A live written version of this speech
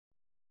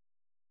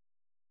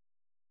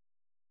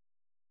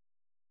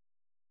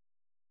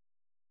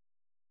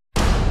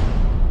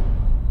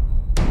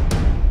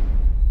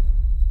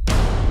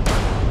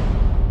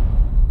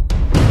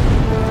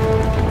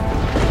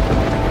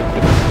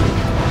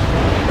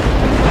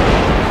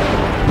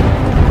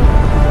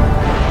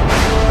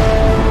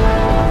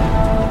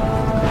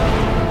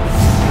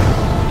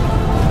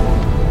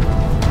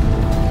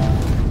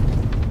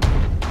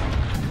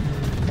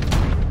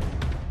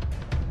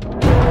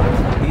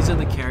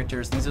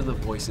are the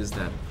voices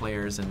that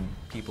players and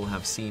people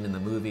have seen in the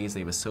movies,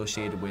 they've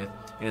associated with,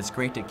 and it's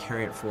great to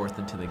carry it forth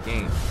into the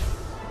game.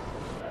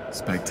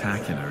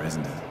 Spectacular,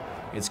 isn't it?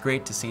 It's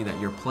great to see that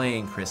you're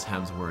playing Chris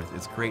Hemsworth.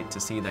 It's great to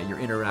see that you're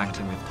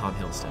interacting with Tom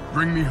Hiddleston.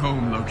 Bring me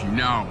home, Loki,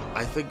 now!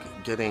 I think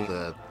getting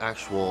the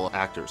actual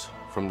actors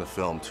from the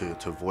film to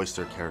voice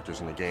their characters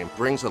in the game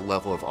brings a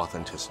level of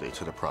authenticity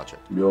to the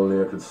project.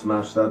 Mjolnir could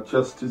smash that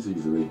just as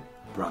easily.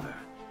 Brother,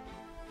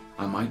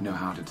 I might know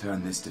how to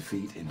turn this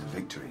defeat into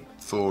victory.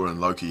 Thor and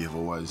Loki have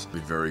always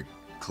been very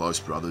close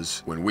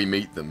brothers. When we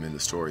meet them in the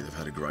story, they've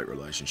had a great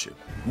relationship.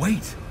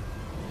 Wait!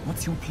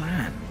 What's your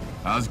plan?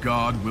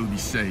 Asgard will be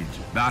saved.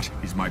 That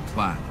is my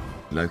plan.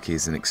 Loki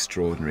is an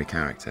extraordinary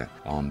character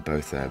on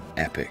both an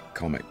epic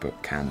comic book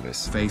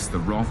canvas, Face the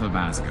wrath of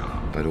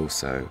Asgard. but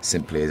also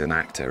simply as an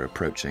actor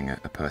approaching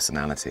a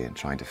personality and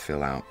trying to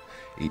fill out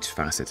each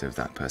facet of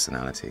that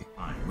personality.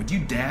 Would you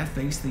dare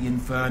face the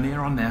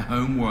Infernir on their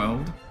home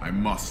world? I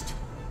must.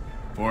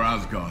 For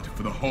Asgard,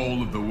 for the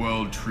whole of the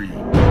world tree.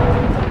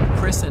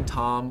 Chris and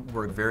Tom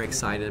were very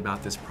excited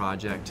about this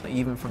project.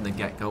 Even from the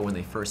get-go, when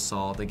they first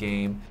saw the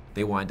game,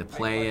 they wanted to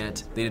play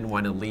it. They didn't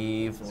want to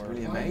leave. It's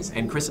really amazing.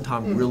 And Chris and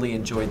Tom really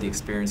enjoyed the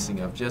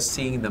experiencing of just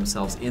seeing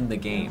themselves in the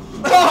game.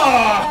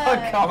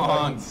 Oh, come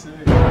on!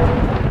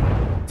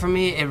 For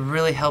me, it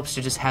really helps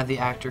to just have the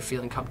actor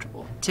feeling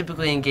comfortable.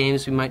 Typically in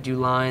games, we might do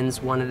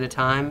lines one at a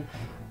time.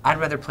 I'd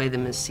rather play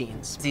them as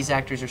scenes. These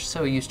actors are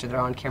so used to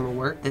their on-camera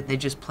work that they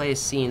just play a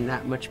scene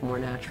that much more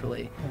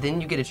naturally. Then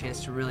you get a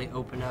chance to really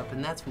open up,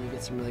 and that's when you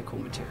get some really cool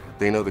material.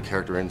 They know the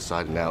character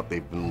inside and out.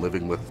 They've been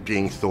living with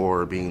being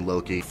Thor or being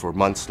Loki for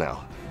months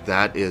now.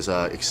 That is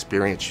an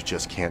experience you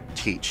just can't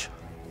teach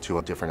to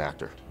a different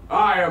actor.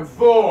 I am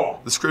Thor!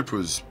 The script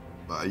was,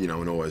 you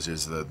know, and always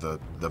is the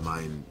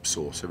main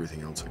source.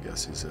 Everything else, I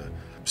guess, is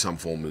some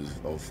form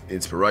of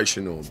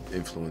inspiration or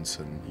influence,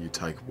 and you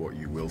take what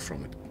you will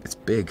from it. It's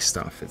big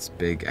stuff. It's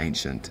big,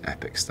 ancient,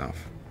 epic stuff.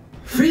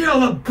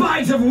 Feel the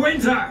bite of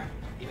winter!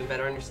 Even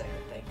better on your second,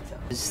 thank you,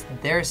 Tom.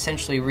 They're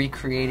essentially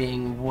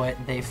recreating what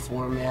they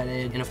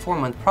formatted in a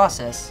 4-month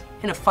process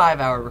in a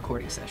 5-hour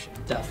recording session.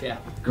 Tough, yeah.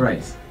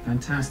 Great.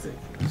 Fantastic.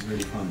 It was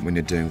really fun. When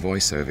you're doing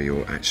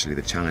voiceover,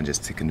 the challenge is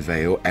to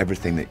convey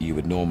everything that you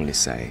would normally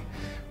say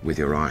with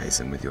your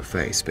eyes and with your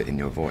face, but in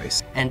your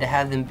voice. And to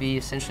have them be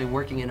essentially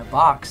working in a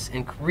box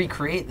and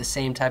recreate the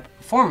same type of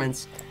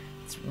performance,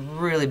 it's a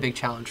really big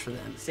challenge for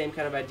them. Same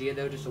kind of idea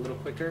though, just a little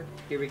quicker.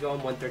 Here we go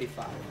on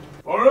 135.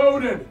 For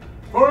Odin!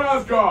 For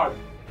Asgard!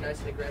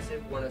 Nice and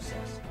aggressive,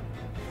 106.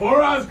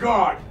 For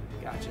Asgard!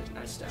 Gotcha,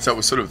 nice stuff. So it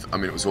was sort of, I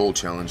mean, it was all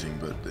challenging,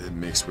 but it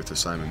mixed with the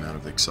same amount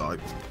of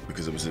excitement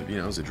because it was, you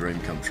know, it was a dream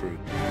come true.